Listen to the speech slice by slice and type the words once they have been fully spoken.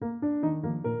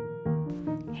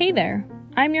Hey there,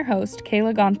 I'm your host,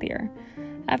 Kayla Gonthier.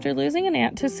 After losing an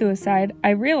aunt to suicide,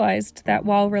 I realized that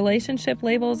while relationship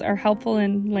labels are helpful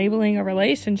in labeling a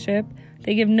relationship,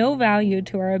 they give no value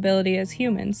to our ability as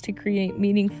humans to create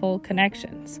meaningful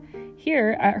connections.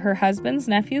 Here at Her Husband's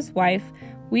Nephew's Wife,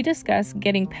 we discuss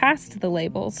getting past the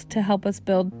labels to help us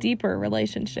build deeper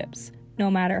relationships, no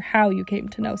matter how you came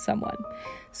to know someone.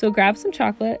 So grab some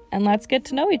chocolate and let's get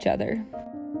to know each other.